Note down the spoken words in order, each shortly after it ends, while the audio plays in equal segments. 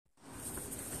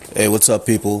Hey, what's up,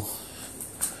 people?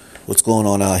 What's going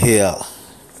on out here?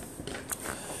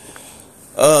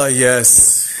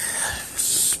 Yes.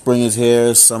 Spring is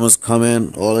here, summer's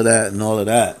coming, all of that and all of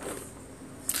that.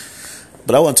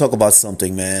 But I want to talk about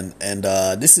something, man. And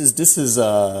this is it's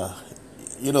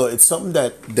something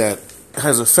that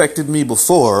has affected me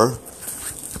before.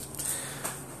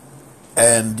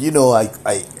 And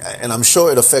and I'm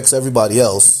sure it affects everybody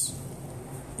else.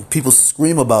 People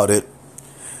scream about it.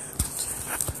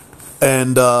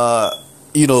 And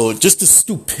just the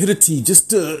stupidity, just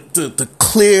the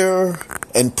clear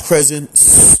and present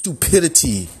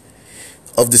stupidity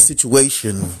of the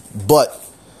situation. But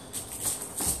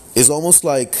it's almost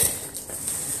like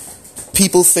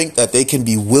people think that they can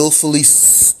be willfully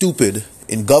stupid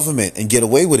in government and get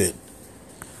away with it.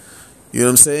 You know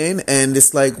what I'm saying? And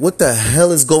it's like, what the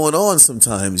hell is going on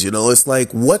sometimes? It's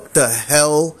like, what the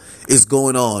hell is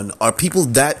going on? Are people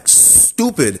that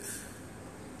stupid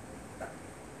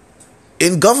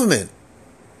in government?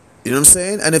 You know what I'm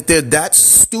saying? And if they're that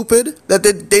stupid, that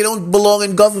they don't belong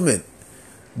in government.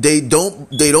 They don't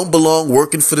belong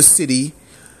working for the city.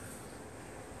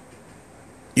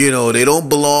 They don't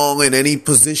belong in any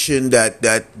position that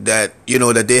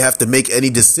they have to make any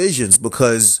decisions,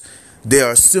 because they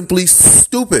are simply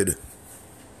stupid.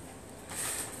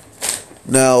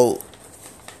 Now,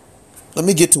 let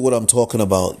me get to what I'm talking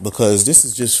about, because this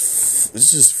is just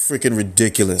freaking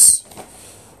ridiculous.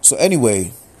 So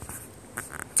anyway,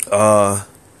 I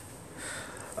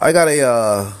got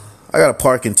a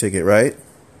parking ticket, right?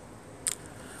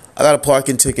 I got a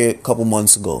parking ticket a couple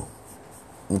months ago.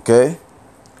 Okay?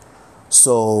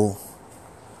 So,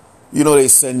 they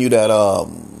send you that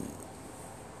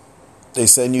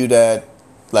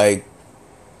like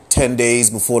 10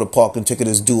 days before the parking ticket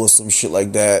is due or some shit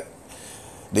like that.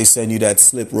 They send you that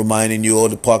slip reminding you,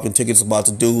 the parking ticket's about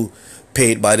to due,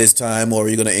 pay it by this time or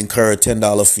you're going to incur a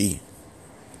 $10 fee.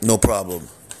 No problem.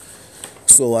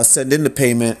 So I send in the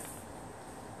payment,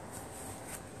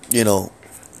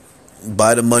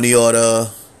 buy the money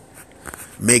order,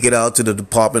 make it out to the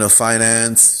Department of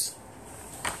Finance,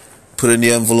 put it in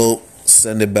the envelope,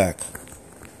 send it back.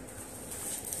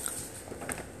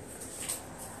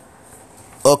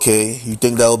 Okay, you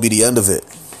think that will be the end of it?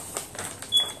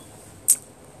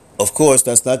 Of course,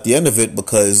 that's not the end of it,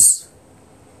 because,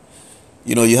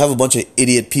 you have a bunch of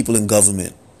idiot people in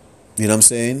government. You know what I'm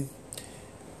saying?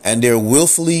 And they're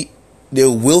willfully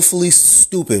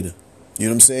stupid. You know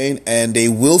what I'm saying? And they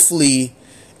willfully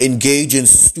engage in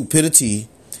stupidity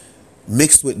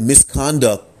mixed with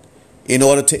misconduct in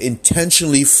order to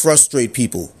intentionally frustrate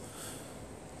people.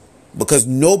 Because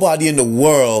nobody in the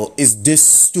world is this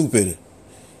stupid.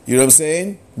 You know what I'm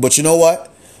saying? But you know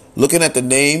what? Looking at the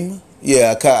name,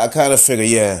 yeah, I kind of figure,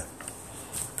 yeah,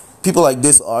 people like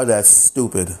this are that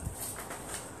stupid.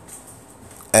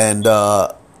 And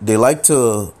they like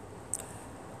to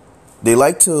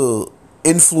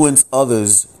influence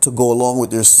others to go along with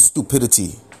their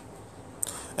stupidity.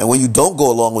 And when you don't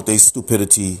go along with their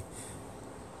stupidity,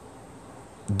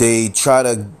 they try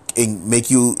to make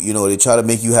you,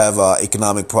 have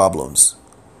economic problems.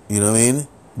 You know what I mean?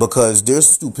 Because their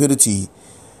stupidity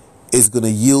is going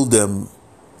to yield them,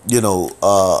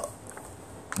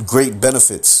 great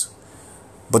benefits.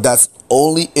 But that's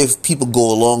only if people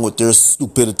go along with their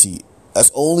stupidity.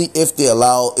 That's only if they are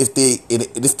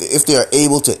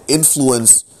able to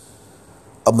influence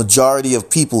a majority of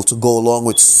people to go along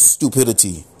with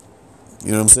stupidity.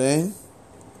 You know what I'm saying?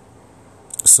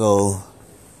 So,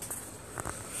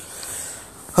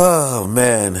 oh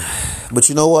man. But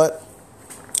you know what?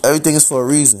 Everything is for a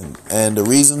reason. And the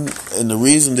reason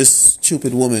this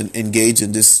stupid woman engaged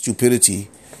in this stupidity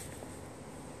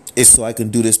is so I can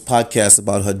do this podcast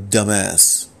about her dumb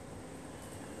ass.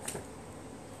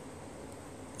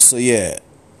 So yeah,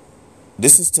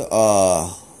 this is to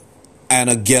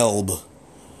Anna Gelb,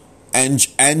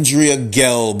 Andrea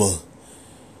Gelb.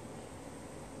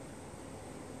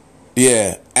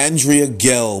 Yeah, Andrea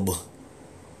Gelb.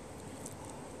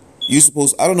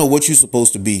 I don't know what you're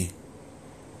supposed to be,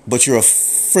 but you're a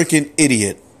freaking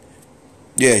idiot.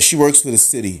 Yeah, she works for the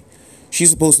city. She's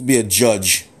supposed to be a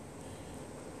judge.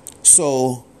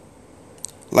 So,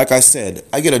 like I said,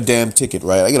 I get a damn ticket,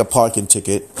 right? I get a parking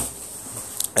ticket.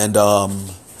 And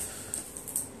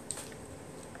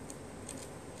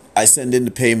I send in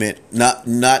the payment, not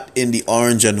in the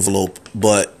orange envelope,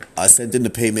 but I sent in the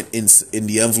payment in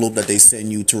the envelope that they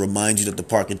send you to remind you that the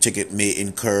parking ticket may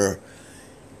incur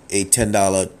a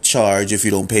 $10 charge if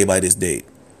you don't pay by this date.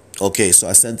 Okay, so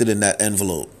I sent it in that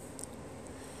envelope.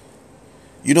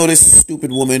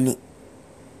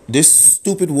 This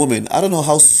stupid woman, I don't know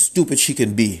how stupid she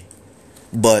can be,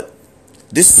 but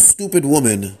This stupid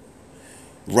woman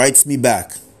writes me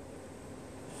back.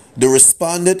 The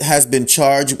respondent has been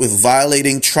charged with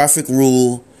violating traffic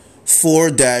rule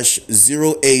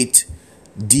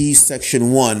 4-08D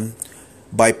section 1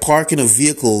 by parking a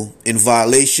vehicle in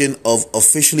violation of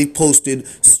officially posted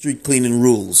street cleaning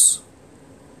rules.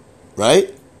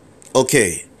 Right?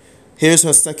 Okay. Here's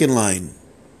her second line.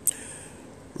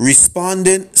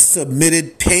 Respondent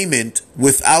submitted payment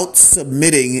without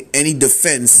submitting any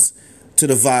defense to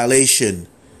the violation.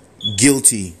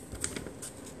 Guilty.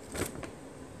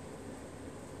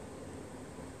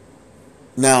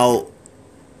 Now,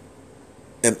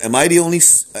 am I the only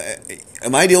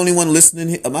one listening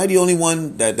here? Am I the only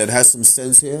one that has some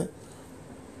sense here?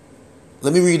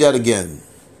 Let me read that again.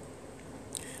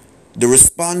 The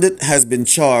respondent has been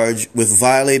charged with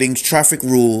violating traffic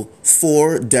rule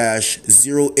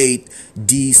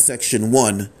 4-08D section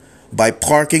 1 by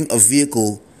parking a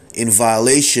vehicle in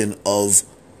violation of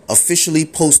officially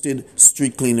posted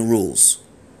street cleaning rules.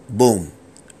 Boom.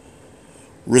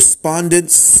 Respondent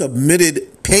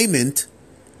submitted payment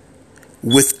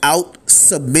without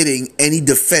submitting any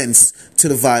defense to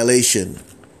the violation.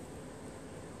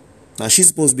 Now, she's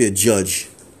supposed to be a judge.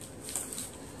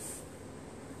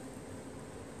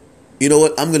 You know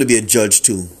what? I'm going to be a judge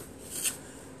too.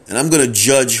 And I'm going to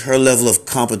judge her level of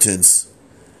competence.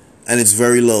 And it's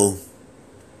very low.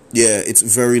 Yeah, it's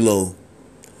very low.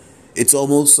 It's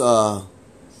almost,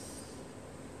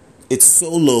 it's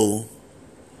so low,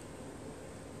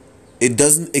 it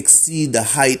doesn't exceed the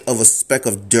height of a speck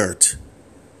of dirt.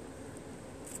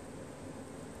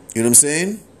 You know what I'm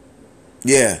saying?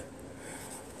 Yeah.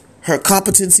 Her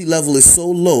competency level is so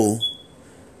low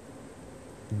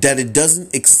that it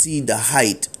doesn't exceed the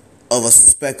height of a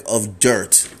speck of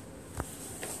dirt.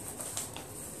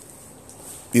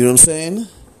 You know what I'm saying?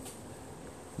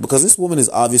 Because this woman is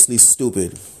obviously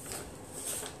stupid.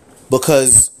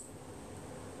 Because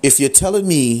if you're telling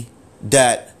me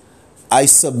that I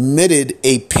submitted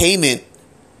a payment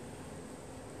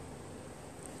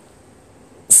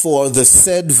for the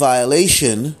said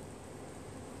violation,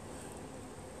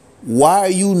 why are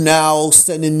you now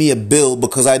sending me a bill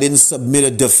because I didn't submit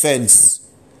a defense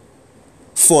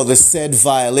for the said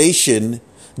violation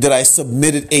that I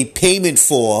submitted a payment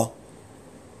for?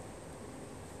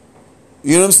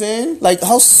 You know what I'm saying? Like,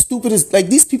 how stupid is, like,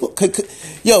 these people, could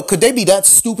they be that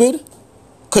stupid?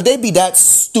 Could they be that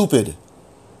stupid?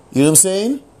 You know what I'm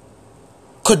saying?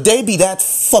 Could they be that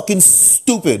fucking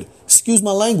stupid? Excuse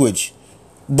my language.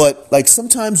 But, like,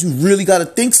 sometimes you really got to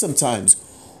think sometimes.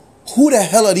 Who the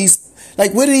hell are these?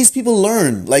 Like, where do these people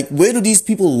learn? Like, where do these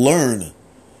people learn?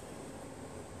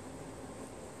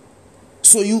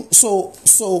 So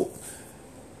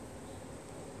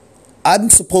I'm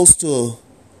supposed to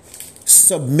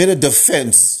submit a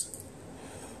defense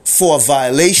for a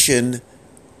violation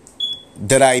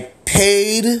that I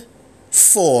paid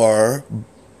for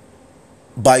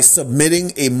by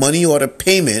submitting a money order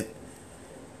payment.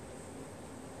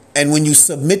 And when you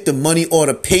submit the money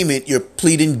order payment, you're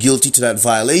pleading guilty to that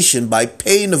violation by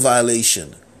paying the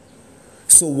violation.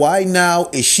 So why now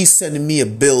is she sending me a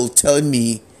bill telling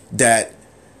me that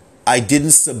I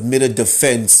didn't submit a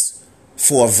defense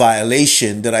for a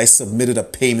violation that I submitted a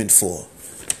payment for?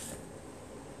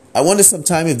 I wonder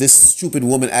sometime if this stupid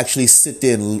woman actually sit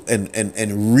there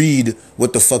and read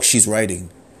what the fuck she's writing.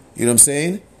 You know what I'm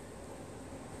saying?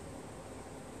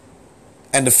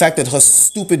 And the fact that her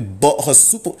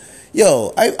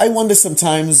I wonder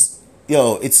sometimes,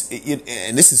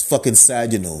 and this is fucking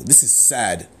sad, this is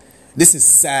sad. This is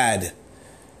sad.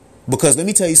 Because let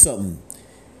me tell you something.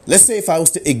 Let's say if I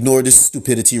was to ignore this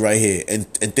stupidity right here and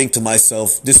think to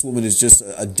myself, this woman is just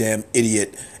a damn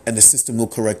idiot and the system will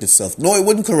correct itself. No, it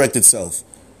wouldn't correct itself.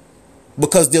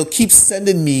 Because they'll keep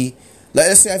sending me, like,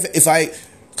 let's say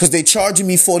because they charging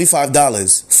me $45.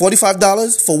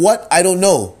 $45 for what? I don't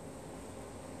know.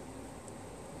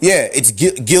 Yeah, it's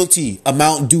guilty,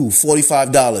 amount due,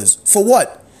 $45. For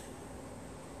what?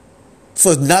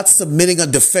 For not submitting a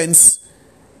defense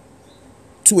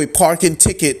to a parking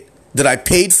ticket that I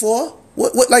paid for?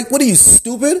 What are you,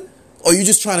 stupid? Or are you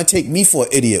just trying to take me for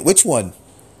an idiot? Which one?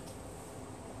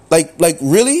 Like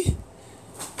really?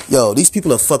 Yo, these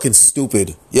people are fucking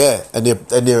stupid. Yeah, and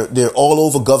they're all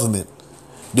over government.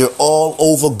 They're all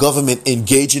over government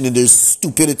engaging in their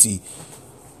stupidity,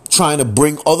 trying to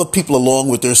bring other people along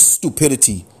with their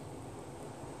stupidity.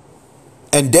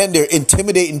 And then they're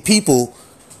intimidating people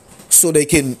so they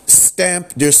can stamp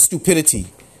their stupidity.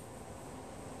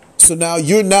 So now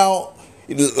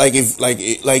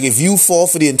if you fall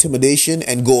for the intimidation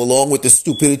and go along with the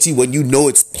stupidity when you know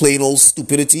it's plain old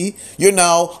stupidity, you're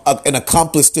now an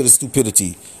accomplice to the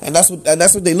stupidity, and that's what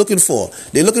they're looking for.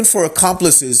 They're looking for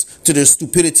accomplices to their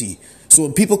stupidity. So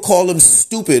when people call them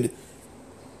stupid,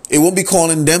 it won't be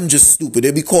calling them just stupid.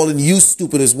 They'll be calling you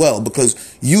stupid as well,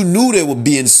 because you knew they were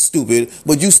being stupid,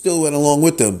 but you still went along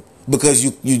with them because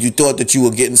you thought that you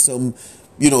were getting some,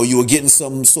 you were getting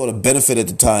some sort of benefit at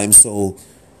the time. So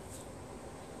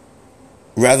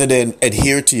rather than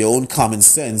adhere to your own common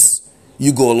sense,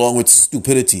 you go along with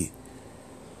stupidity.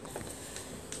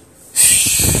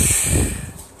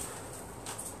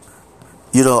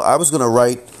 I was gonna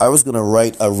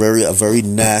write a very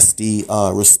nasty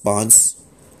response,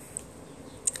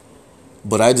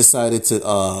 but I decided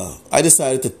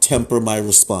to temper my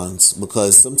response,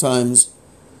 because sometimes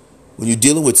when you're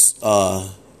dealing with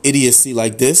idiocy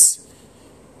like this,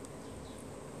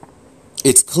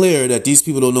 it's clear that these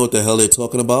people don't know what the hell they're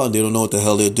talking about, and they don't know what the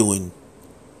hell they're doing.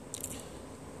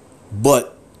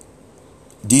 But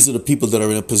these are the people that are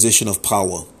in a position of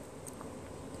power.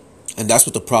 And that's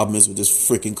what the problem is with this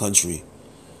freaking country.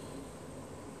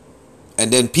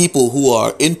 And then people who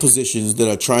are in positions that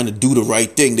are trying to do the right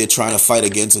thing, they're trying to fight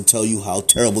against and tell you how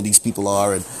terrible these people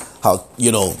are and how,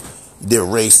 they're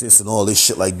racist and all this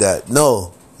shit like that.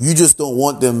 No, you just don't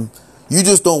want them. You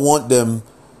just don't want them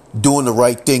doing the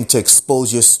right thing to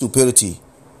expose your stupidity.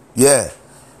 Yeah.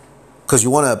 Because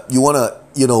you want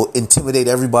to, intimidate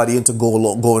everybody into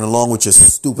going along with your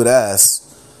stupid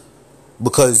ass.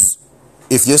 Because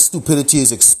if your stupidity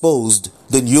is exposed,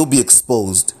 then you'll be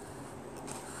exposed.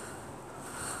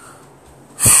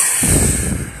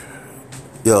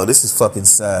 Yo, this is fucking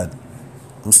sad.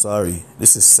 I'm sorry.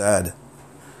 This is sad.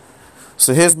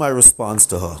 So here's my response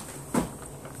to her.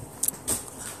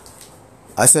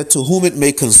 I said, to whom it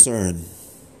may concern,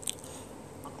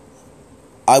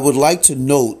 I would like to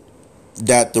note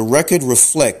that the record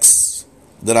reflects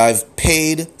that I've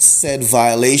paid said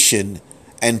violation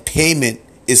and payment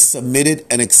is submitted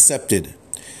and accepted.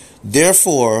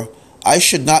 Therefore, I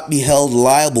should not be held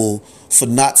liable for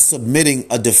not submitting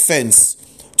a defense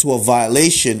to a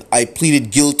violation I pleaded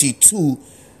guilty to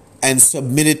and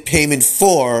submitted payment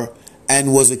for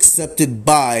and was accepted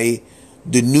by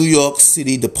the New York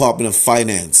City Department of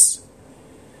Finance.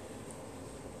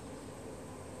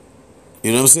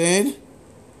 You know what I'm saying?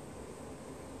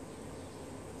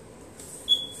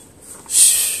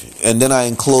 And then I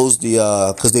enclosed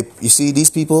the, because you see these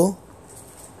people,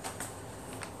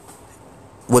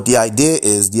 what the idea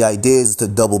is to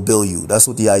double bill you. That's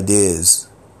what the idea is.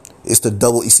 It's to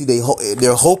double, you see,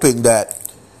 they're hoping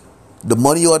that the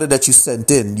money order that you sent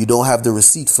in, you don't have the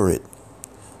receipt for it.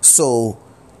 So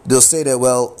they'll say that,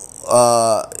 well,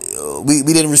 we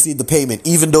didn't receive the payment,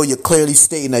 even though you're clearly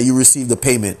stating that you received the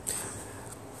payment.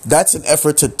 That's an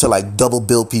effort to like double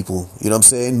bill people. You know what I'm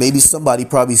saying? Maybe somebody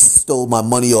probably stole my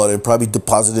money order and probably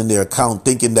deposited in their account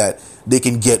thinking that they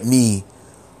can get me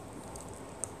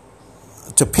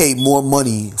to pay more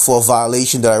money for a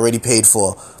violation that I already paid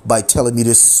for by telling me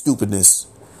this stupidness.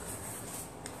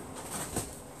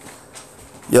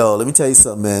 Yo, let me tell you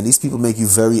something, man. These people make you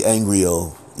very angry,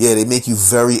 yo. Yeah, they make you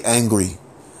very angry.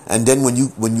 And then when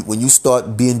you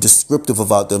start being descriptive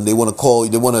about them, they want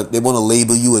to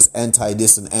label you as anti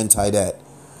this and anti that.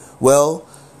 Well,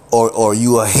 or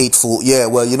you are hateful. Yeah,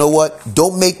 well, you know what?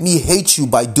 Don't make me hate you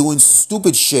by doing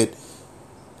stupid shit.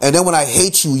 And then when I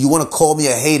hate you, you want to call me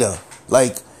a hater.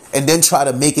 Like, and then try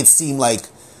to make it seem like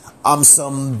I'm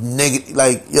some negative.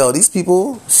 Like, yo, these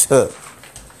people. Let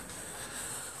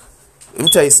me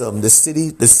tell you something. The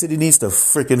city needs to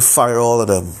freaking fire all of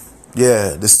them.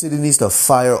 Yeah, the city needs to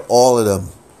fire all of them,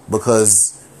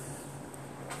 because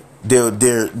they're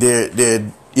they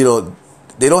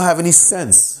don't have any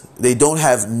sense. They don't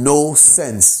have no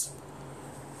sense.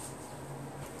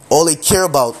 All they care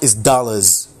about is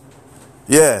dollars.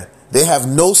 Yeah, they have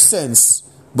no sense,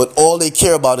 but all they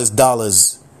care about is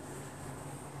dollars.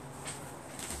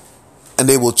 And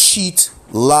they will cheat,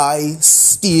 lie,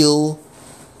 steal,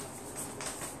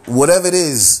 whatever it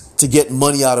is, to get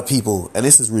money out of people. And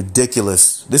this is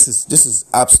ridiculous. This is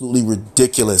absolutely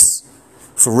ridiculous.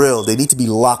 For real. They need to be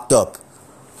locked up.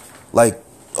 Like,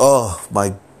 oh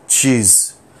my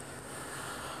jeez.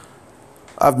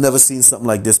 I've never seen something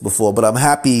like this before, but I'm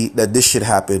happy that this shit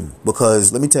happened,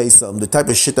 because let me tell you something, the type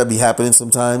of shit that be happening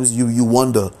sometimes, you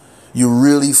wonder. You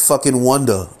really fucking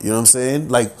wonder. You know what I'm saying?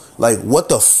 Like what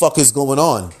the fuck is going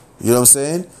on? You know what I'm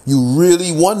saying? You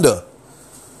really wonder.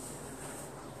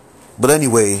 But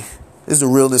anyway, this is the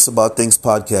Realness About Things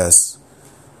podcast.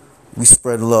 We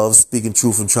spreading love, speaking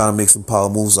truth, and trying to make some power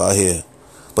moves out here.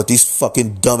 But these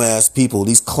fucking dumbass people,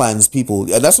 these clans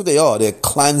people, and that's what they are. They're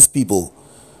clans people.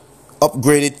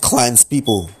 Upgraded clans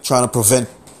people trying to prevent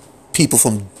people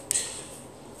from...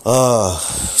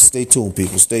 stay tuned,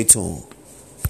 people. Stay tuned.